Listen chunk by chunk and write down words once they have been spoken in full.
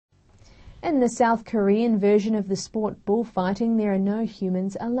In the South Korean version of the sport bullfighting, there are no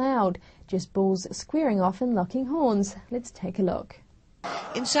humans allowed, just bulls squaring off and locking horns. Let's take a look.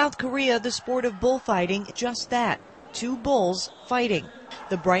 In South Korea, the sport of bullfighting, just that, two bulls fighting.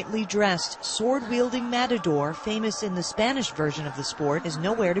 The brightly dressed, sword-wielding matador, famous in the Spanish version of the sport, is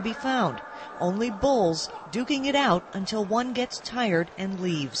nowhere to be found. Only bulls duking it out until one gets tired and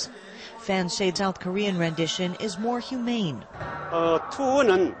leaves. Fans say South Korean rendition is more humane.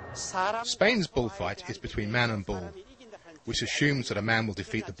 Spain's bullfight is between man and bull, which assumes that a man will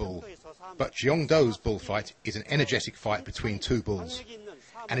defeat the bull. But Showdown's bullfight is an energetic fight between two bulls,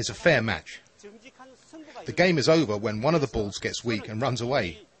 and is a fair match. The game is over when one of the bulls gets weak and runs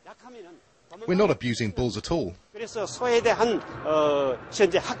away. We're not abusing bulls at all.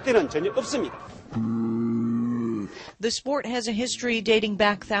 The sport has a history dating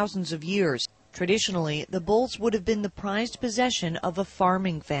back thousands of years. Traditionally, the bulls would have been the prized possession of a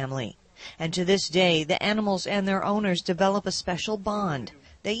farming family. And to this day, the animals and their owners develop a special bond.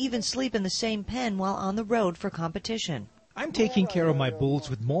 They even sleep in the same pen while on the road for competition. I'm taking care of my bulls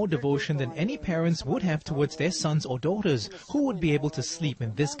with more devotion than any parents would have towards their sons or daughters who would be able to sleep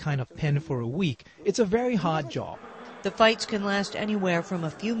in this kind of pen for a week. It's a very hard job. The fights can last anywhere from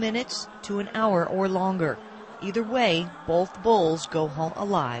a few minutes to an hour or longer. Either way, both bulls go home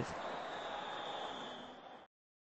alive.